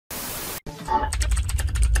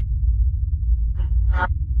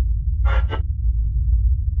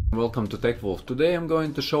Welcome to TechWolf. Today I'm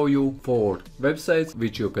going to show you 4 websites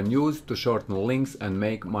which you can use to shorten links and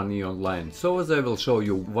make money online. So as I will show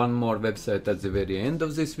you one more website at the very end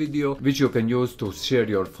of this video which you can use to share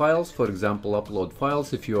your files, for example upload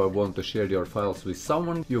files. If you want to share your files with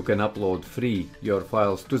someone, you can upload free your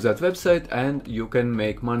files to that website and you can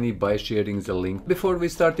make money by sharing the link. Before we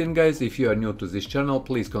start in guys, if you are new to this channel,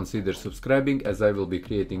 please consider subscribing as I will be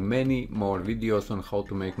creating many more videos on how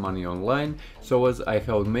to make money online. So as I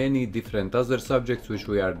have many different other subjects which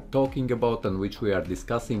we are talking about and which we are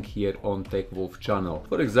discussing here on TechWolf channel.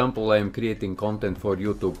 For example, I am creating content for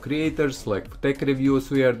YouTube creators, like tech reviews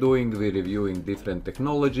we're reviewing different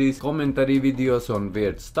technologies, commentary videos on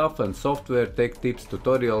weird stuff and software, tech tips,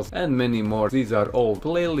 tutorials and many more. These are all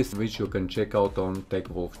playlists which you can check out on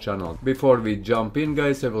TechWolf channel. Before we jump in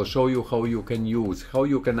guys, I will show you how you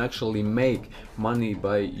can actually make money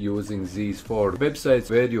by using these 4 websites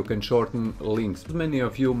where you can shorten links. Many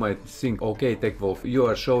of you might think, okay TechWolf, you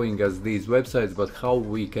are showing us these websites, but how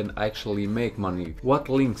we can actually make money? What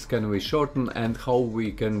links can we shorten and how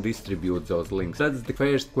we can distribute those links? That's the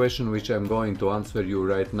first question which I'm going to answer you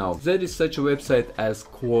right now. There is such a website as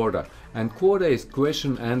Quora. And Quora is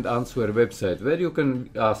question and answer website where you can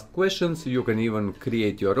ask questions, you can even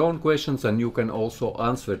create your own questions and you can also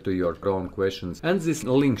answer to your own questions. And this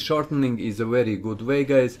link shortening is a very good way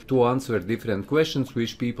guys to answer different questions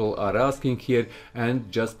which people are asking here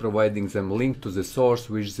and just providing them link to the source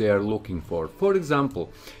which they are looking for. For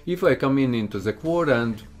example, if I come into the Quora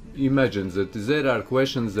and imagine that there are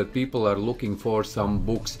questions that people are looking for some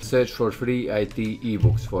books, search for free IT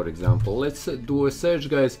ebooks for example. Let's do a search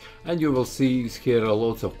guys and you will see here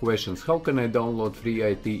lots of questions. How can I download free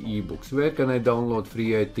IT ebooks? Where can I download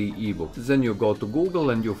free IT ebooks? Then you go to Google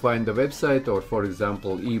and you find the website, or for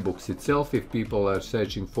example ebooks itself if people are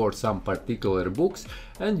searching for some particular books,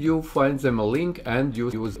 and you find them a link and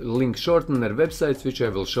you use link shortener websites which I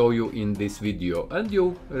will show you in this video, and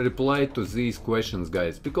you reply to these questions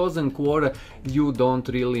guys. Because in Quora you don't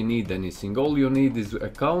really need anything, all you need is an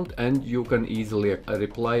account and you can easily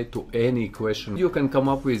reply to any question. You can come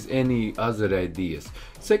up with any other ideas.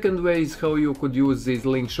 Second way is how you could use these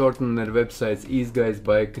link shortener websites is guys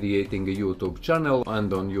by creating a YouTube channel,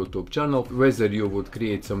 and on YouTube channel whether you would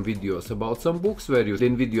create some videos about some books where you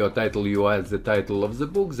in video title you add the title of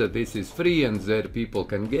the book that this is free and there people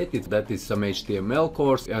can get it, that is some HTML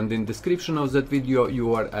course, and in description of that video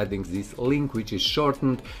you are adding this link which is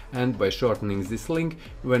shortened, and by shortening this link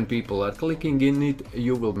when people are clicking in it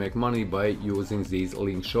you will make money by using these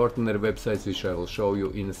link shortener websites which I will show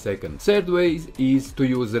you in a second. Third way is to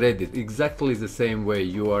use Reddit. Exactly the same way.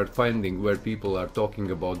 You are finding where people are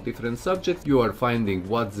talking about different subjects, you are finding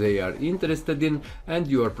what they are interested in and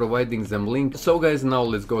you are providing them links. So guys, now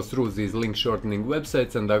let's go through these link shortening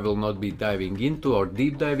websites, and I will not be diving into or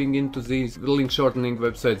deep diving into these link shortening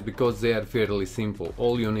websites because they are fairly simple.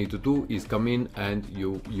 All you need to do is come in and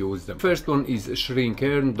you use them. First one is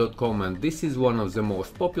shrinkearn.com, and this is one of the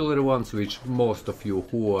most popular ones which most of you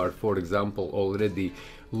who are for example already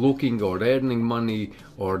looking or earning money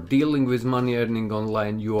or dealing with money earning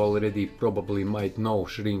online, you already probably might know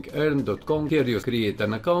shrinkearn.com. Here you create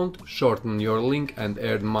an account, shorten your link and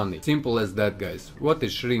earn money. Simple as that guys. What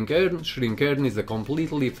is Shrinkearn? Shrinkearn is a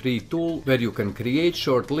completely free tool where you can create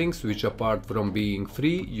short links which apart from being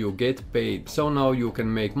free you get paid. So now you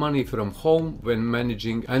can make money from home when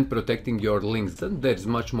managing and protecting your links, and there's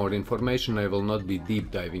much more information. I will not be deep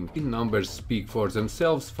diving. The numbers speak for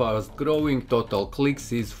themselves. Fast growing, total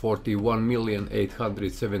clicks is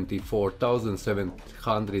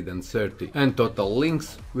 41,874,730 and total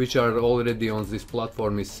links which are already on this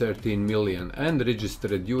platform is 13 million and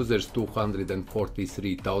registered users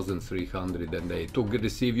 243,308. To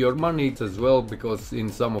receive your money as well, because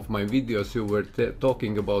in some of my videos you were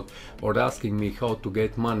talking about or asking me how to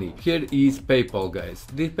get money. Here is PayPal guys.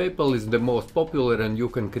 The PayPal is the most popular and you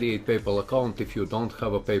can create PayPal account if you don't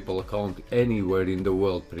have a PayPal account anywhere in the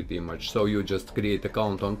world pretty much. So you just create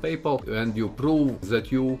account on PayPal and you prove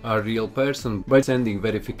that you are a real person by sending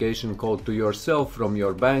verification code to yourself from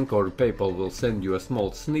your bank, or PayPal will send you a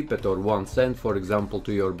small snippet or 1 cent for example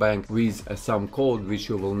to your bank with some code which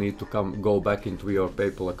you will need to go back into your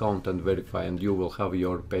PayPal account and verify, and you will have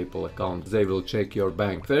your PayPal account. They will check your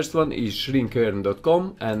bank. First one is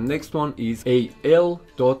shrinkearn.com and next one is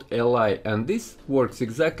al.li, and this works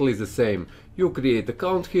exactly the same. You create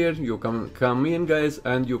account here, you can come in guys,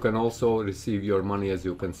 and you can also receive your money as as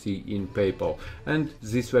you can see in PayPal. And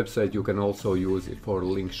this website you can also use it for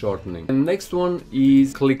link shortening. And next one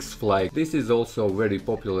is ClicksFly. This is also a very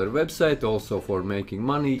popular website, also for making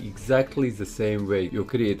money exactly the same way. You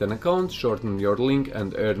create an account, shorten your link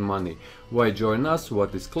and earn money. Why join us?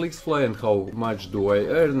 What is ClicksFly and how much do I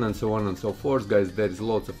earn, and so on and so forth, guys. There is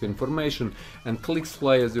lots of information. And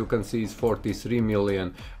ClicksFly, as you can see, is 43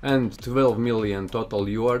 million and 12 million total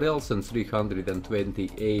URLs, and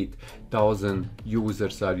 328,000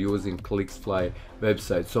 users are using ClicksFly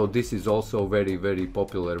website. So this is also very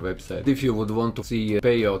popular website. If you would want to see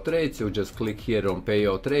payout rates, you just click here on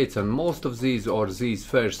payout rates, and most of these, or these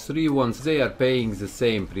first three ones, they are paying the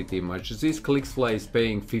same pretty much. This ClicksFly is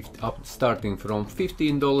paying starting from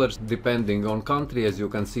 $15 depending on country. As you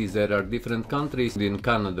can see, there are different countries. In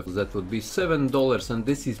Canada that would be $7, and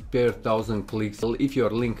this is per 1,000 clicks. If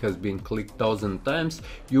your link has been clicked 1,000 times,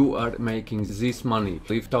 you are making this money.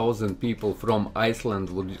 If 1,000 people from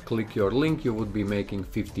Iceland would click your link, you would be making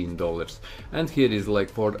 $15. And here is like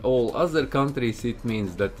for all other countries, it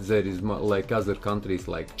means that there is like other countries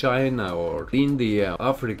like China or India,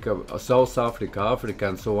 Africa, South Africa,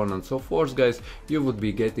 and so on and so forth, guys. You would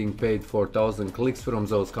be getting paid for 1,000 clicks from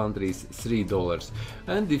those countries $3.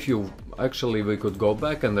 And if you actually, we could go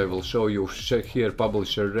back and I will show you here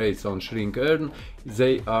publisher rates on Shrink Earn.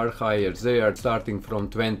 They are higher. They are starting from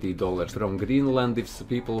 $20. From Greenland, if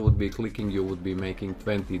people would be clicking, you would be making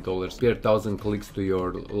 $20 per 1,000 clicks to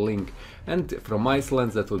your link. And from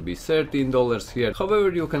Iceland, that would be $13 here.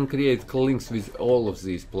 However, you can create links with all of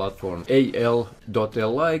these platforms.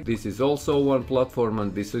 al.li, this is also one platform,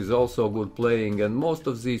 and this is also good playing. And most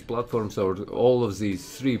of these platforms, or all of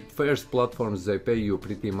these three first platforms, they pay you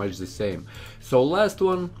pretty much the same. So last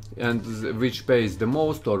one, and which pays the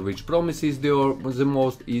most, or which promises the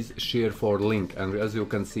most, is Share4Link. And as you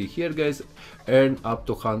can see here, guys, earn up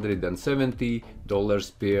to $170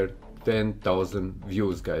 per 10,000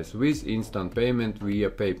 views, guys, with instant payment via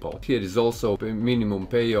PayPal. Here is also minimum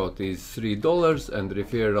payout is $3 and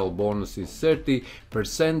referral bonus is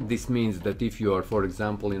 30%. This means that if you are, for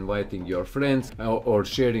example, inviting your friends or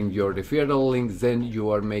sharing your referral link, then you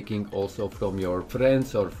are making also from your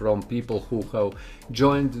friends or from people who have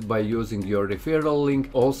joined by using your referral link.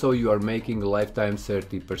 Also, you are making lifetime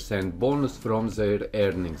 30% bonus from their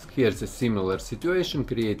earnings. Here's a similar situation.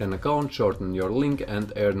 Create an account, shorten your link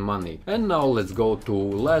and earn money. And now let's go to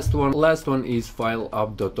last one. Last one is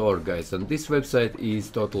fileup.org, guys, and this website is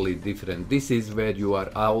totally different. This is where you are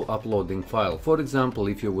uploading file. For example,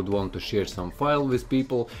 if you would want to share some file with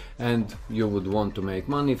people and you would want to make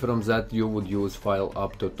money from that, you would use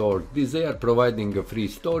fileup.org. They are providing a free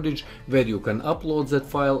storage where you can upload that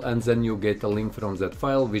file, and then you get a link from that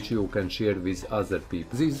file which you can share with other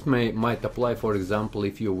people. This might apply, for example,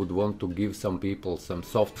 if you would want to give some people some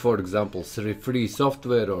for example, free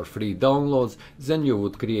software or free downloads. Then you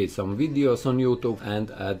would create some videos on YouTube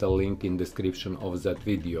and add a link in description of that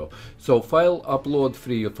video. So file upload,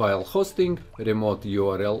 free file hosting, remote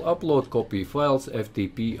URL upload, copy files,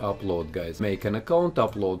 FTP upload, guys. Make an account,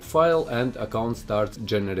 upload file, and account starts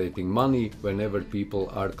generating money whenever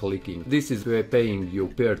people are clicking. This is paying you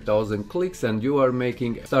per 1,000 clicks, and you are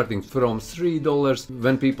making starting from $3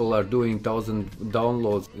 when people are doing 1,000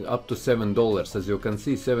 downloads up to $7. As you can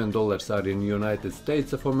see, $7 are in United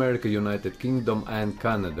States of America, United Kingdom and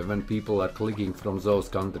Canada when people are clicking from those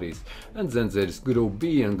countries. And then there is group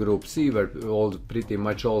B and group C, where pretty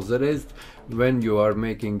much all the rest, when you are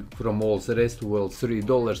making from all the rest, well,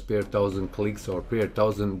 $3 per 1,000 clicks or per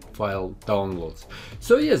 1,000 file downloads.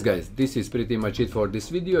 So yes, guys, this is pretty much it for this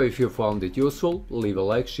video. If you found it useful, leave a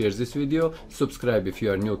like, share this video, subscribe if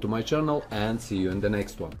you are new to my channel, and see you in the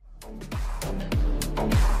next one.